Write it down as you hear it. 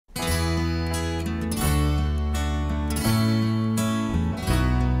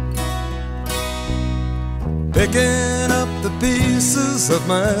Picking up the pieces of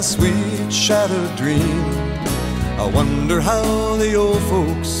my sweet shattered dream. I wonder how the old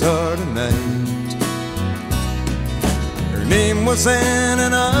folks are tonight. Her name was Anne,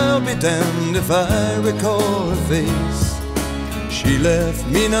 and I'll be damned if I recall her face. She left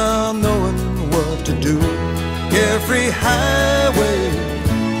me not knowing what to do. Carefree highway,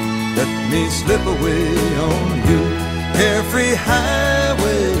 let me slip away on you. Carefree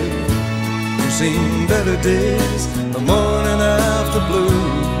highway, you've seen better days, the morning after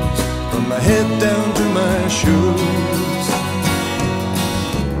blues, from my head down to my shoes.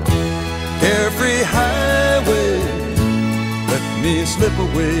 Carefree highway, let me slip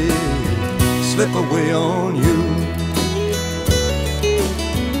away on you.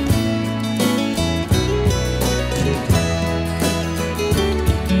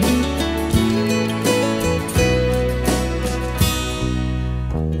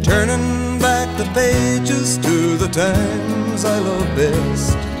 Turning back the pages to the times I love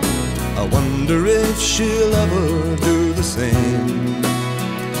best, I wonder if she'll ever do the same.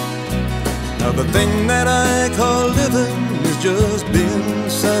 Now the thing that I call living is just being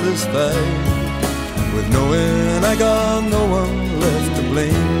satisfied with knowing I got no one left to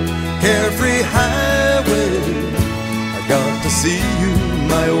blame. Carefree highway, I got to see you,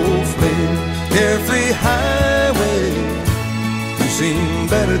 my old flame. Carefree highway, you've seen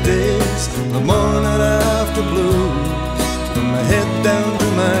better days, the morning after blues, from my head down to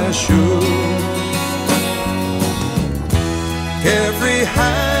my shoes. Carefree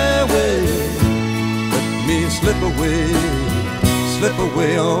highway, let me slip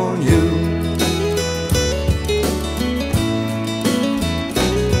away on you.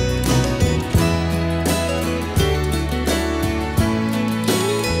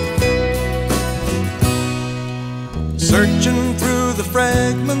 Searching through the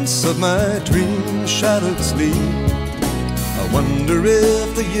fragments of my dream-shattered sleep, I wonder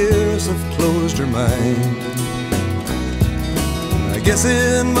if the years have closed her mind. I guess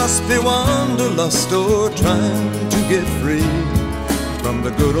it must be wanderlust or trying to get free from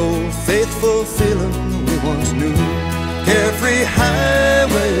the good old faithful feeling we once knew. Carefree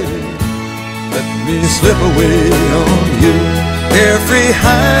highway, let me slip away on you. Carefree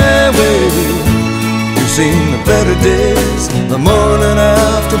highway, you've seen the better days, the morning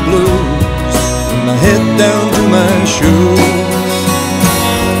after blues, from my head down to my shoes.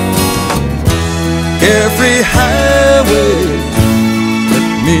 Carefree highway, let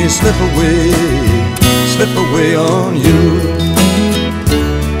me slip away on you.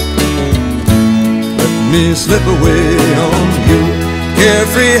 Let me slip away on you.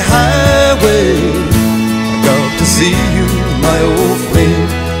 Carefree highway, I got to see you, my old flame.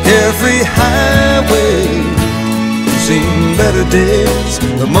 Carefree highway, you've seen better days,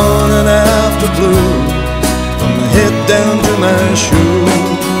 the morning after blues, from my head down to my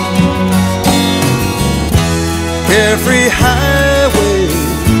shoes. Carefree highway,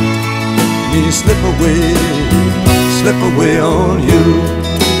 let me slip away on you.